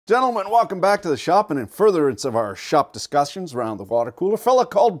Gentlemen, welcome back to the shop, and in furtherance of our shop discussions around the water cooler, a fella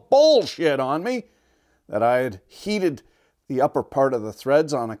called bullshit on me that I had heated the upper part of the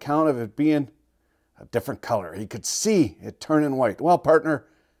threads on account of it being a different color. He could see it turning white. Well, partner,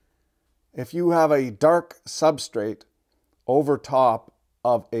 if you have a dark substrate over top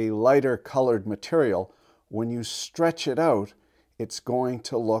of a lighter colored material, when you stretch it out, it's going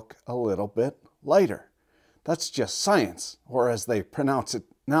to look a little bit lighter. That's just science, or as they pronounce it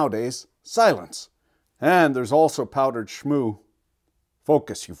nowadays, silence. And there's also powdered schmoo.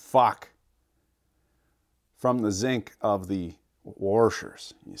 Focus, you fuck. From the zinc of the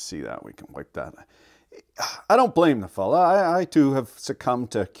washers. You see that? We can wipe that. I don't blame the fella. I too have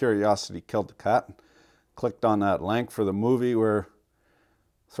succumbed to curiosity killed the cat. And clicked on that link for the movie where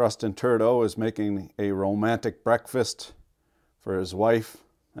Thrust and Turdo is making a romantic breakfast for his wife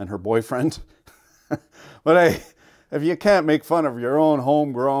and her boyfriend. But hey, if you can't make fun of your own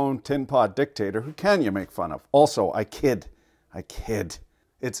homegrown tin pot dictator, who can you make fun of? Also, I kid.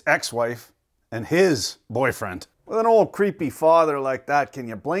 It's ex-wife and his boyfriend. With an old creepy father like that, can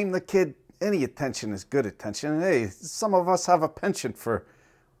you blame the kid? Any attention is good attention. And hey, some of us have a penchant for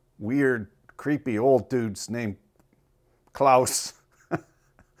weird, creepy old dudes named Klaus.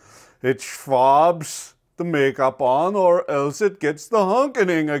 It schwabs the makeup on, or else it gets the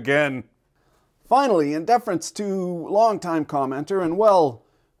hunkening again. Finally, in deference to longtime commenter and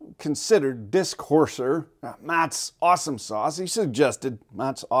well-considered discourser, Matt's Awesome Sauce, he suggested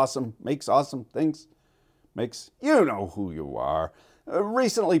Matt's Awesome makes awesome things. Makes, you know who you are.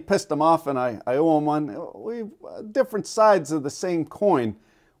 Recently pissed him off and I owe him one. We've different sides of the same coin.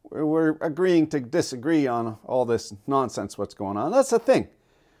 We're agreeing to disagree on all this nonsense what's going on. That's the thing.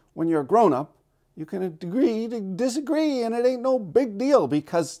 When you're a grown-up, you can agree to disagree, and it ain't no big deal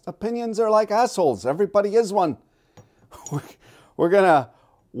because opinions are like assholes. Everybody is one. We're gonna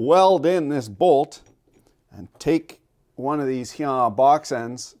weld in this bolt and take one of these box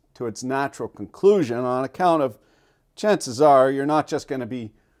ends to its natural conclusion on account of chances are you're not just gonna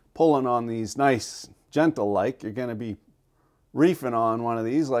be pulling on these nice, gentle like, you're gonna be reefing on one of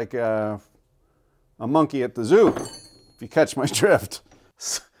these like a monkey at the zoo, if you catch my drift.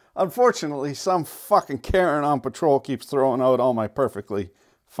 Unfortunately, some fucking Karen on patrol keeps throwing out all my perfectly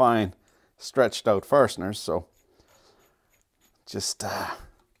fine stretched out fasteners, so just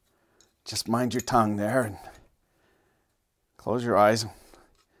mind your tongue there and close your eyes.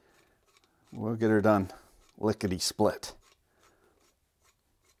 We'll get her done lickety split.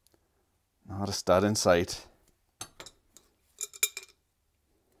 Not a stud in sight.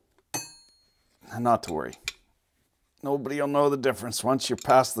 And not to worry. Nobody will know the difference. Once you're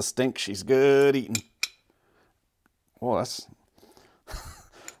past the stink, she's good eating. Oh,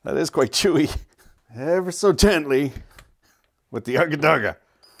 that is quite chewy. Ever so gently with the ugga-dugga.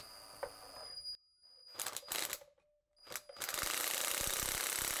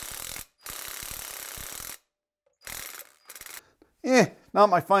 Not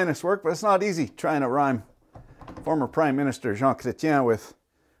my finest work, but it's not easy trying to rhyme former Prime Minister Jean Chrétien with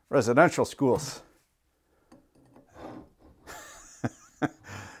residential schools.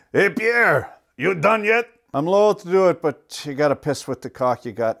 Hey Pierre, you done yet? I'm loath to do it, but you gotta piss with the cock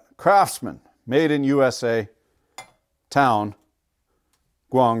you got. Craftsman, made in USA, town,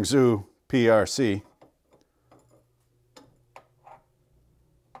 Guangzhou, PRC.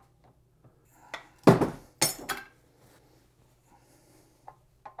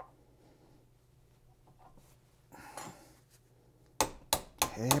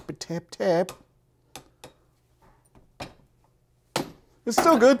 Tap. It's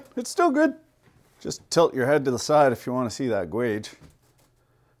still good. It's still good. Just tilt your head to the side if you want to see that gauge.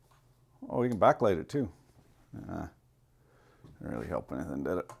 Oh, we can backlight it too. Didn't really help anything,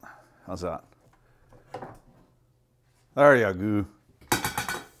 did it? How's that? There you go.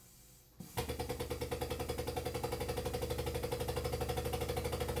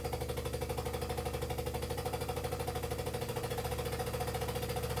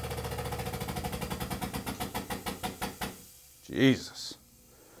 Jesus.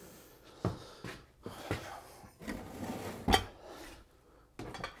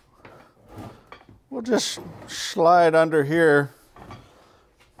 We'll just slide under here,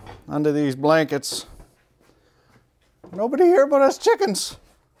 under these blankets. Nobody here but us chickens.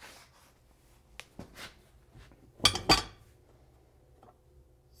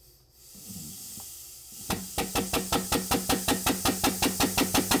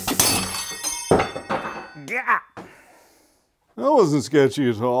 Yeah. That wasn't sketchy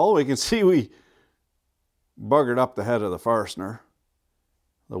at all. We can see we buggered up the head of the fastener.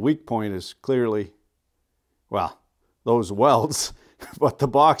 The weak point is clearly, well, those welds but the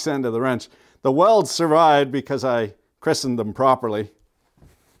box end of the wrench. The welds survived because I christened them properly.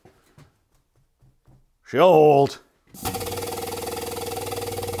 Old.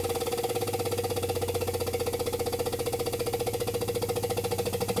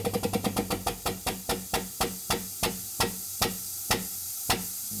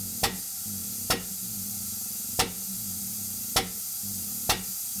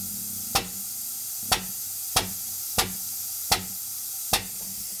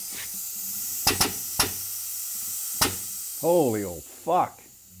 Holy old fuck.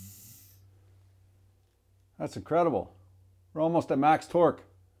 That's incredible. We're almost at max torque.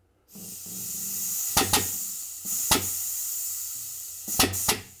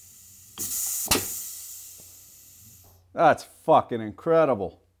 That's fucking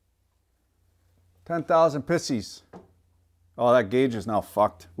incredible. 10,000 pissies. Oh, that gauge is now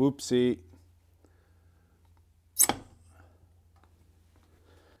fucked. Whoopsie.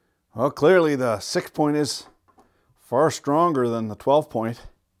 Well, clearly the 6-point is far stronger than the 12-point.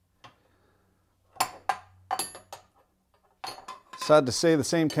 Sad to say the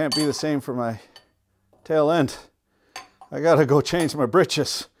same can't be the same for my tail end. I gotta go change my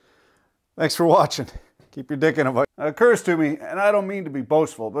britches. Thanks for watching. Keep your dick in a bucket. It occurs to me, and I don't mean to be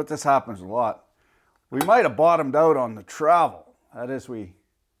boastful, but this happens a lot. We might have bottomed out on the travel. That is, we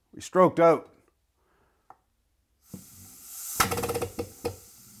stroked out.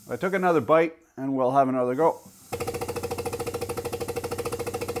 I took another bite, and we'll have another go.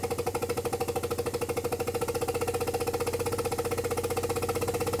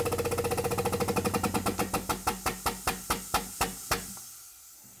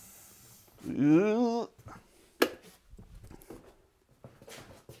 Ugh.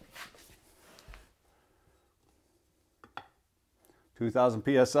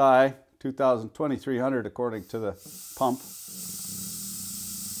 2,000 psi, 2,300 according to the pump.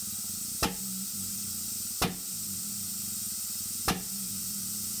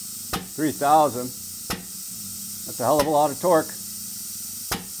 $3,000. That's a hell of a lot of torque.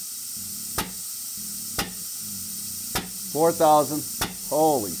 4,000.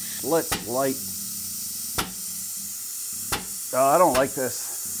 Holy schlitz light. Oh, I don't like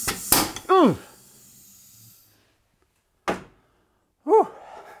this. Ooh. Whew.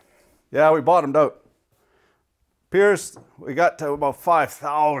 Yeah, we bottomed out. Appears we got to about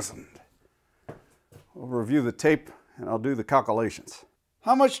 5,000. We'll review the tape and I'll do the calculations.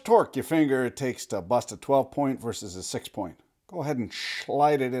 How much torque you figure it takes to bust a 12-point versus a 6-point? Go ahead and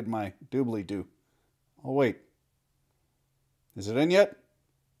slide it in my doobly-doo. Oh, wait. Is it in yet?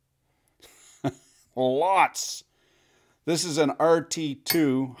 Lots. This is an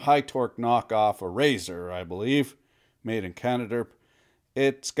RT2 high torque knockoff, a Razor, I believe, made in Canada.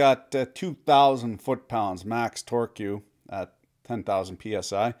 It's got 2,000 foot-pounds max torque at 10,000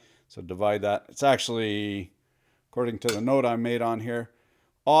 psi. So divide that. It's actually, according to the note I made on here,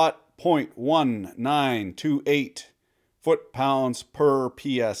 0.1928 foot-pounds per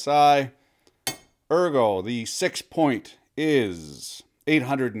psi. Ergo, the 6-point is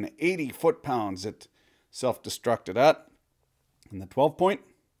 880 foot-pounds it self-destructed at. And the 12-point,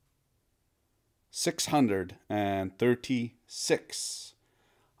 636.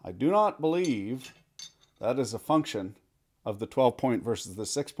 I do not believe that is a function of the 12-point versus the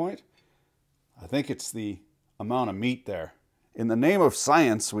 6-point. I think it's the amount of meat there. In the name of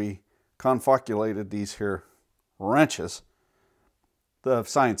science, we confoculated these here wrenches. The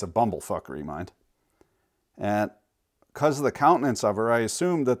science of bumblefuckery, mind. And because of the countenance of her, I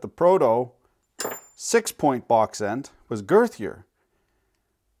assumed that the Proto 6-point box end was girthier.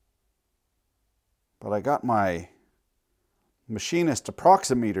 But I got my machinist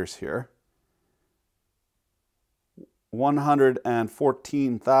approximeters here.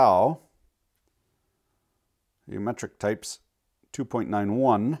 114 thou. Geometric types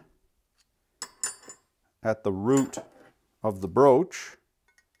 2.91 at the root of the broach.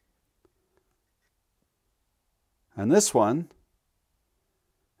 And this one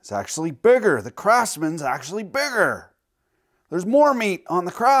is actually bigger. The Craftsman's actually bigger. There's more meat on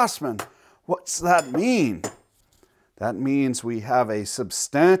the Craftsman. What's that mean? That means we have a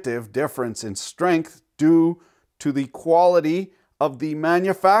substantive difference in strength due to the quality of the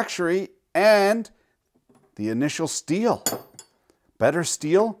manufacturing and the initial steel. Better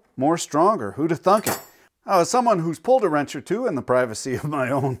steel, more stronger. Who'd have thunk it? As someone who's pulled a wrench or two in the privacy of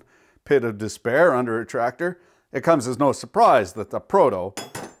my own pit of despair under a tractor, it comes as no surprise that the Proto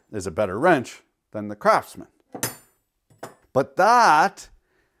is a better wrench than the Craftsman. But that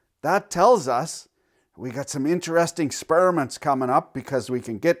tells us we got some interesting experiments coming up, because we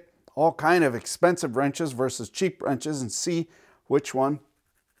can get all kind of expensive wrenches versus cheap wrenches and see which one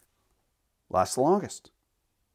lasts the longest.